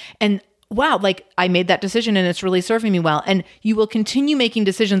 decisions. And wow, like I made that decision and it's really serving me well. And you will continue making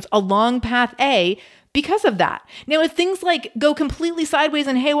decisions along path A because of that. Now, if things like go completely sideways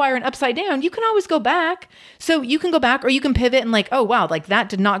and haywire and upside down, you can always go back. So you can go back or you can pivot and like, oh, wow, like that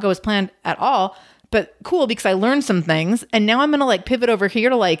did not go as planned at all, but cool because I learned some things. And now I'm going to like pivot over here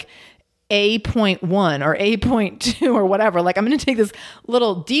to like A.1 or A.2 or whatever. Like I'm going to take this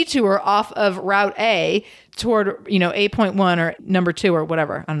little detour off of route A toward, A.1 or number 2 or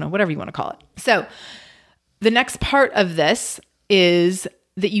whatever. I don't know, whatever you want to call it. So the next part of this is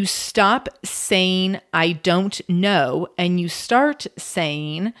that you stop saying, I don't know, and you start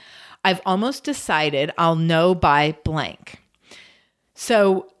saying, I've almost decided I'll know by blank.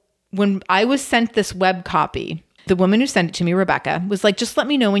 So when I was sent this web copy, the woman who sent it to me, Rebecca, was like, just let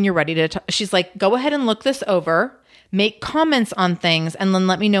me know when you're ready to she's like, go ahead and look this over, make comments on things, and then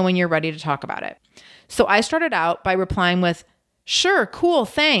let me know when you're ready to talk about it. So I started out by replying with, sure, cool,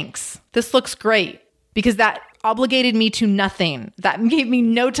 thanks. This looks great, because that obligated me to nothing. That gave me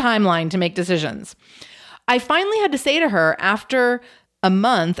no timeline to make decisions. I finally had to say to her, after a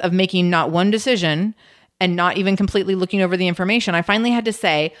month of making not one decision and not even completely looking over the information, I finally had to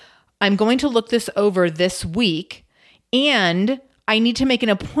say, I'm going to look this over this week, and I need to make an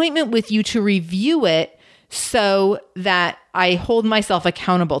appointment with you to review it so that I hold myself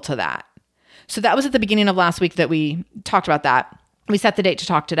accountable to that. So that was at the beginning of last week that we talked about that. We set the date to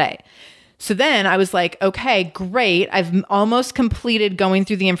talk today. So then I was like, okay, great. I've almost completed going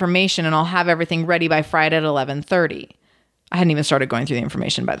through the information and I'll have everything ready by Friday at 11:30. I hadn't even started going through the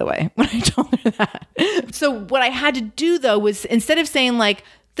information, by the way, when I told her that. So what I had to do though was, instead of saying like,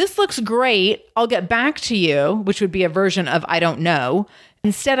 this looks great, I'll get back to you, which would be a version of I don't know.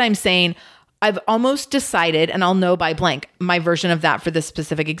 Instead, I'm saying, I've almost decided and I'll know by blank. My version of that for this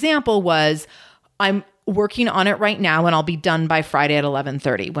specific example was, I'm working on it right now and I'll be done by Friday at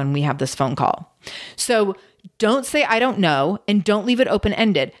 11:30 when we have this phone call. So don't say I don't know, and don't leave it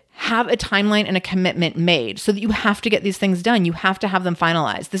open-ended. Have a timeline and a commitment made so that you have to get these things done. You have to have them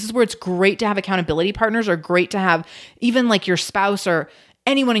finalized. This is where it's great to have accountability partners, or great to have even like your spouse or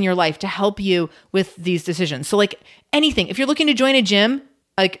anyone in your life to help you with these decisions. So like anything, if you're looking to join a gym,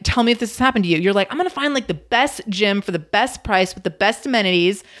 like tell me if this has happened to you. You're like, I'm going to find like the best gym for the best price with the best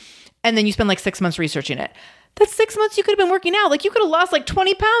amenities. And then you spend like 6 months researching it. That's 6 months you could have been working out. Like you could have lost like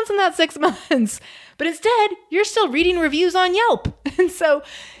 20 pounds in that 6 months. But instead, you're still reading reviews on Yelp. And so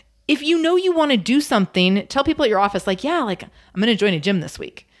if you know you want to do something, tell people at your office, like, yeah, like I'm going to join a gym this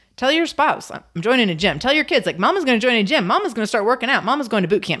week. Tell your spouse, I'm joining a gym. Tell your kids, like, Mama's going to join a gym. Mama's going to start working out. Mama's going to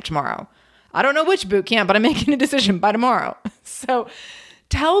boot camp tomorrow. I don't know which boot camp, but I'm making a decision by tomorrow. So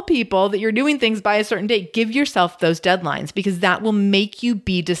tell people that you're doing things by a certain date. Give yourself those deadlines, because that will make you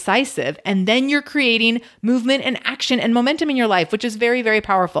be decisive. And then you're creating movement and action and momentum in your life, which is very, very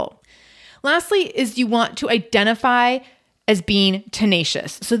powerful. Lastly, is you want to identify as being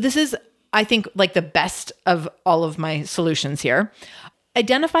tenacious. So this is, I think, like the best of all of my solutions here.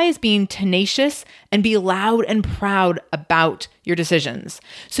 Identify as being tenacious and be loud and proud about your decisions.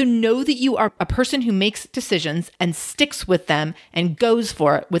 So know that you are a person who makes decisions and sticks with them and goes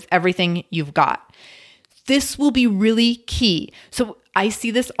for it with everything you've got. This will be really key. So I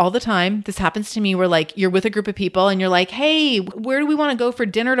see this all the time. This happens to me where like you're with a group of people and you're like, hey, where do we want to go for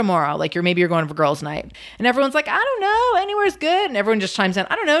dinner tomorrow? Like maybe you're going for girls' night. And everyone's like, I don't know, anywhere's good. And everyone just chimes in,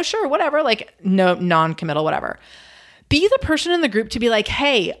 I don't know, sure, whatever. Like no, non-committal, whatever. Be the person in the group to be like,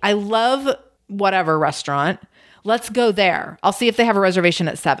 hey, I love whatever restaurant. Let's go there. I'll see if they have a reservation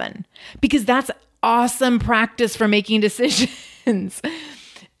at 7. Because that's awesome practice for making decisions.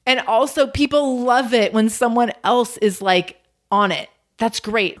 And also people love it when someone else is like on it. That's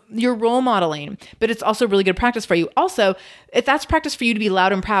great. You're role modeling, but it's also really good practice for you. Also, if that's practice for you to be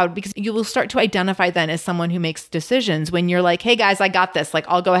loud and proud, because you will start to identify then as someone who makes decisions when you're like, hey guys, I got this. Like,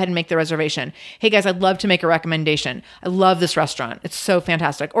 I'll go ahead and make the reservation. Hey guys, I'd love to make a recommendation. I love this restaurant. It's so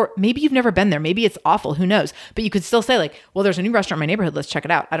fantastic. Or maybe you've never been there. Maybe it's awful. Who knows? But you could still say like, well, there's a new restaurant in my neighborhood. Let's check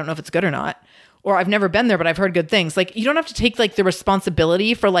it out. I don't know if it's good or not. Or I've never been there, but I've heard good things. Like, you don't have to take like the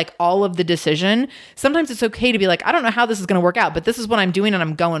responsibility for like all of the decision. Sometimes it's okay to be like, I don't know how this is going to work out, but this is what I'm doing and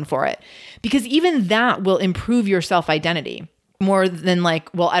I'm going for it. Because even that will improve your self-identity more than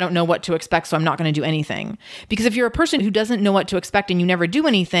like, well, I don't know what to expect, so I'm not going to do anything. Because if you're a person who doesn't know what to expect and you never do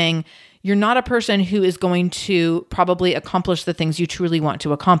anything, you're not a person who is going to probably accomplish the things you truly want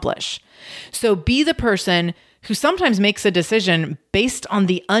to accomplish. So be the person who sometimes makes a decision based on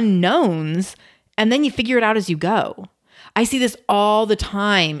the unknowns, and then you figure it out as you go. I see this all the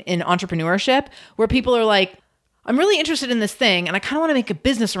time in entrepreneurship where people are like, I'm really interested in this thing and I kind of want to make a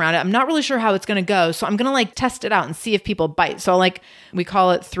business around it. I'm not really sure how it's going to go. So I'm going to like test it out and see if people bite. So like we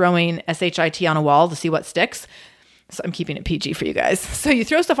call it throwing SHIT on a wall to see what sticks. So I'm keeping it PG for you guys. So you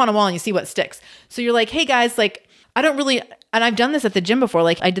throw stuff on a wall and you see what sticks. So you're like, hey guys, like I don't really, and I've done this at the gym before.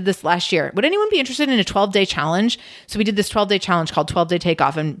 Like I did this last year. Would anyone be interested in a 12-day challenge? So we did this 12-day challenge called 12-day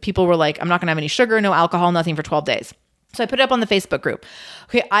takeoff. And people were like, I'm not going to have any sugar, no alcohol, nothing for 12 days. So I put it up on the Facebook group.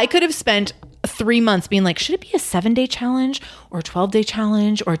 Okay, I could have spent 3 months being like, should it be a 7-day challenge or a 12-day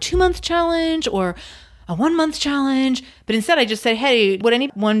challenge or a 2-month challenge or a 1-month challenge? But instead I just said, hey, would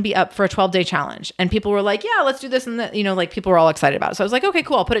anyone be up for a 12-day challenge? And people were like, yeah, let's do this. And that, you know, like people were all excited about it. So I was like, okay,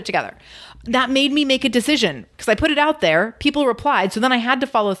 cool, I'll put it together. That made me make a decision because I put it out there. People replied. So then I had to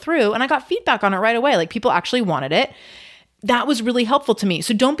follow through and I got feedback on it right away. Like people actually wanted it. That was really helpful to me.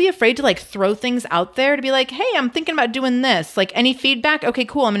 So don't be afraid to like throw things out there to be like, hey, I'm thinking about doing this. Like any feedback? Okay,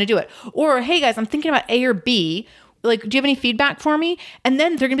 cool. I'm going to do it. Or, hey guys, I'm thinking about A or B. Like, do you have any feedback for me? And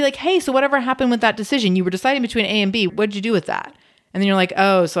then they're going to be like, hey, so whatever happened with that decision? You were deciding between A and B. What did you do with that? And then you're like,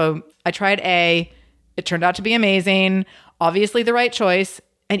 oh, so I tried A. It turned out to be amazing. Obviously the right choice.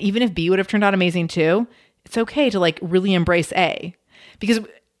 And even if B would have turned out amazing too, it's okay to like really embrace A. Because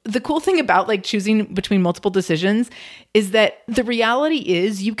the cool thing about like choosing between multiple decisions is that the reality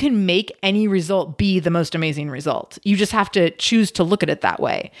is you can make any result be the most amazing result. You just have to choose to look at it that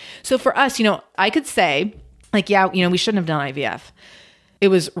way. So for us, you know, I could say like, yeah, you know, we shouldn't have done IVF. It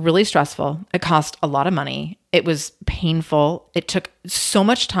was really stressful. It cost a lot of money. It was painful. It took so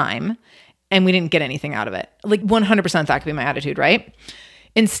much time and we didn't get anything out of it. Like 100% that could be my attitude, right?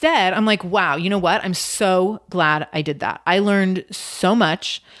 Instead, I'm like, wow, you know what? I'm so glad I did that. I learned so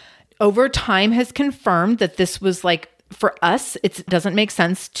much. Over time has confirmed that this was like, for us, it doesn't make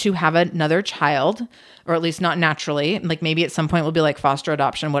sense to have another child, or at least not naturally. Like maybe at some point we'll be like foster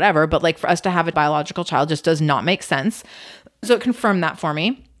adoption, whatever. But like for us to have a biological child just does not make sense. So it confirmed that for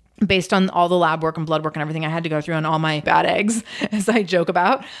me. Based on all the lab work and blood work and everything I had to go through and all my bad eggs, as I joke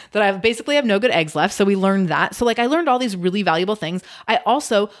about, that I basically have no good eggs left. So we learned that. So like I learned all these really valuable things. I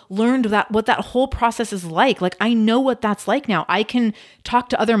also learned that what that whole process is like. Like I know what that's like now. I can talk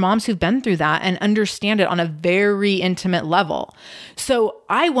to other moms who've been through that and understand it on a very intimate level. So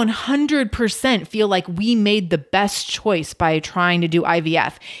I 100% feel like we made the best choice by trying to do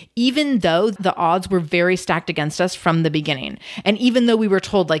IVF, even though the odds were very stacked against us from the beginning. And even though we were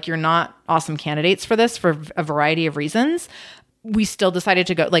told like, you're not awesome candidates for this for a variety of reasons, we still decided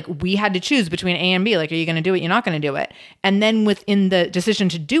to go. Like we had to choose between A and B. Like, are you going to do it? You're not going to do it. And then within the decision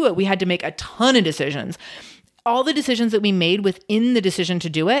to do it, we had to make a ton of decisions. All the decisions that we made within the decision to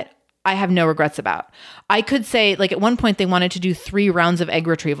do it, I have no regrets about. I could say like at one point they wanted to do 3 rounds of egg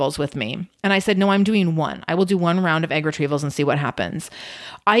retrievals with me. And I said, no, I'm doing 1. I will do 1 round of egg retrievals and see what happens.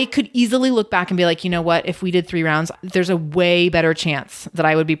 I could easily look back and be like, you know what? If we did 3 rounds, there's a way better chance that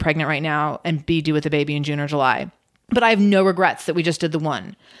I would be pregnant right now and be due with a baby in June or July. But I have no regrets that we just did the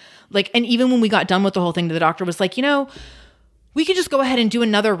 1. Like, and even when we got done with the whole thing, the doctor was like, you know, we could just go ahead and do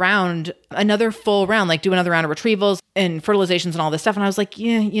another round, another full round, like do another round of retrievals and fertilizations and all this stuff. And I was like,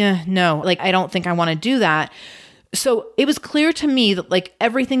 no, like, I don't think I want to do that. So it was clear to me that like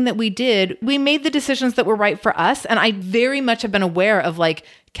everything that we did, we made the decisions that were right for us. And I very much have been aware of like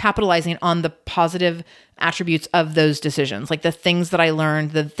capitalizing on the positive attributes of those decisions, like the things that I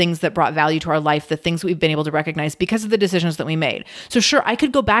learned, the things that brought value to our life, the things we've been able to recognize because of the decisions that we made. So sure, I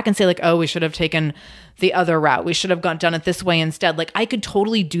could go back and say like, oh, we should have taken the other route. We should have done it this way instead. Like I could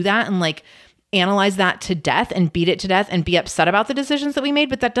totally do that and like analyze that to death and beat it to death and be upset about the decisions that we made,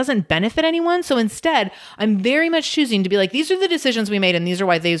 but that doesn't benefit anyone. So instead, I'm very much choosing to be like, these are the decisions we made and these are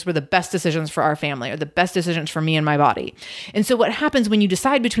why these were the best decisions for our family or the best decisions for me and my body. And so what happens when you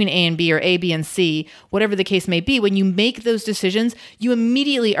decide between A and B or A, B, and C, whatever the case may be, when you make those decisions, you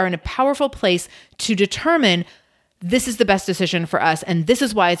immediately are in a powerful place to determine this is the best decision for us and this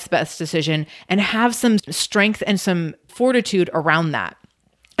is why it's the best decision, and have some strength and some fortitude around that.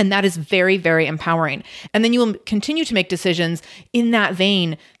 And that is very, very empowering. And then you will continue to make decisions in that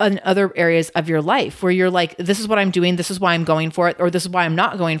vein in other areas of your life where you're like, this is what I'm doing, this is why I'm going for it, or this is why I'm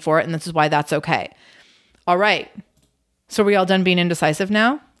not going for it, and this is why that's okay. All right. So are we all done being indecisive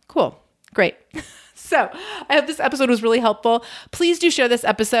now? Cool. Great. So I hope this episode was really helpful. Please do share this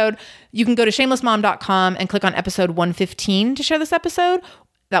episode. You can go to shamelessmom.com and click on episode 115 to share this episode.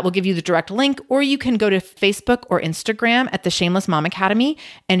 That will give you the direct link, or you can go to Facebook or Instagram at the Shameless Mom Academy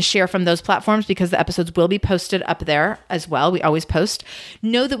and share from those platforms because the episodes will be posted up there as well. We always post.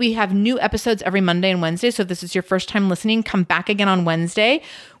 Know that we have new episodes every Monday and Wednesday. So if this is your first time listening, come back again on Wednesday.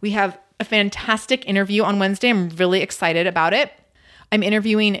 We have a fantastic interview on Wednesday. I'm really excited about it. I'm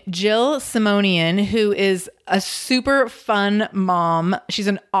interviewing Jill Simonian, who is a super fun mom. She's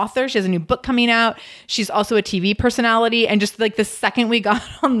an author. She has a new book coming out. She's also a TV personality. And just like the second we got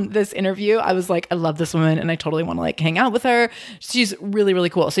on this interview, I was like, I love this woman and I totally want to like hang out with her. She's really, really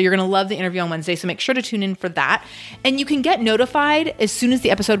cool. So you're going to love the interview on Wednesday. So make sure to tune in for that. And you can get notified as soon as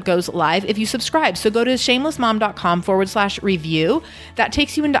the episode goes live if you subscribe. So go to shamelessmom.com/review. That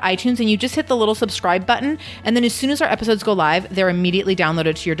takes you into iTunes and you just hit the little subscribe button. And then as soon as our episodes go live, they're immediately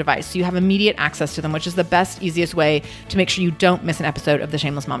downloaded to your device. So you have immediate access to them, which is the best, easiest way to make sure you don't miss an episode of the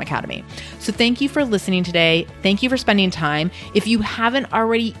Shameless Mom Academy. So thank you for listening today. Thank you for spending time. If you haven't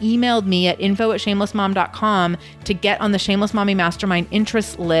already emailed me at info@shamelessmom.com to get on the Shameless Mommy Mastermind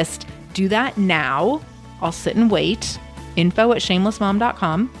interest list, do that now. I'll sit and wait.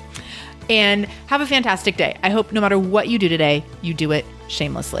 info@shamelessmom.com. And have a fantastic day. I hope no matter what you do today, you do it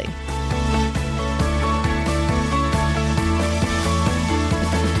shamelessly.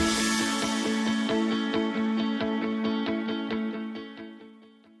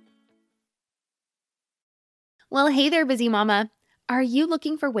 Well, hey there, busy mama. Are you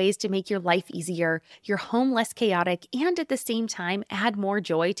looking for ways to make your life easier, your home less chaotic, and at the same time add more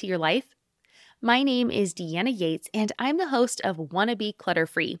joy to your life? My name is Deanna Yates, and I'm the host of Wanna Be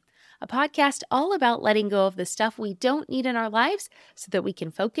Clutter-Free, a podcast all about letting go of the stuff we don't need in our lives so that we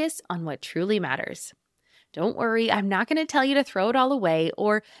can focus on what truly matters. Don't worry, I'm not going to tell you to throw it all away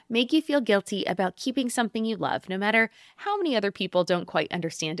or make you feel guilty about keeping something you love, no matter how many other people don't quite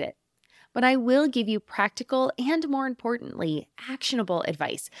understand it. But I will give you practical and, more importantly, actionable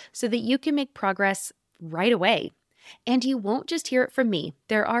advice so that you can make progress right away. And you won't just hear it from me.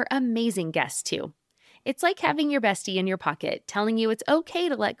 There are amazing guests too. It's like having your bestie in your pocket telling you it's okay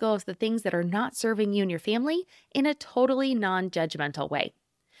to let go of the things that are not serving you and your family in a totally non-judgmental way.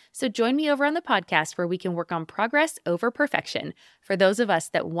 So join me over on the podcast where we can work on progress over perfection for those of us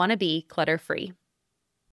that want to be clutter-free.